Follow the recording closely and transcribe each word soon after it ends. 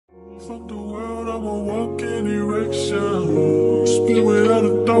Fuck the world, I'm a walking erection. Spit without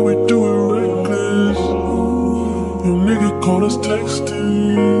a thought, we do it reckless. Your nigga called us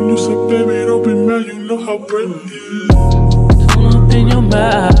texting. You said, baby, don't be mad, you know how bread is. Don't open your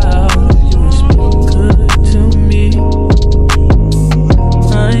mouth, you ain't speak good to me.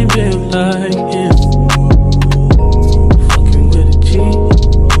 I ain't built like him, fucking with a G.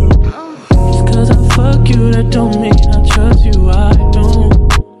 Just cause I fuck you, that don't mean I trust you, I don't.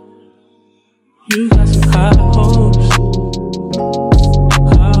 You got some high hopes,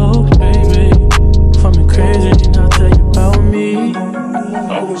 baby. For me crazy, and I'll tell you about me.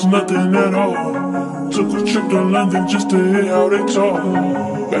 I was nothing at all. Took a trip to London just to hear how they talk.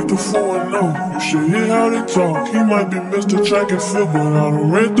 Back to 4-0, you should hear how they talk. He might be Mr. Track and Field, but I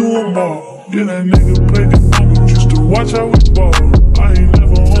done ran through them all. Yeah, that nigga played the game, used to watch how we ball. I ain't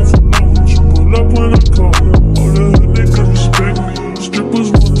never home for long, but you pull up when I call. All the hood niggas respect me, strippers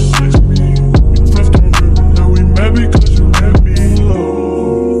wanna sex me. You bluffed on me, now we mad because you let me low.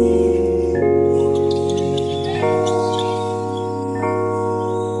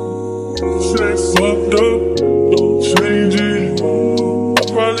 Say fucked up, don't change it. I'd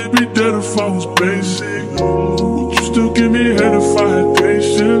probably be dead if I was basic. Would you still give me head if I had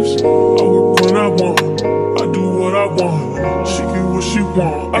patience? I work when I want, I do what I want. She get what she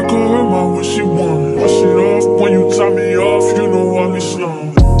want, I call her mine when she want. I shit off when you tie me off, you know I be slow.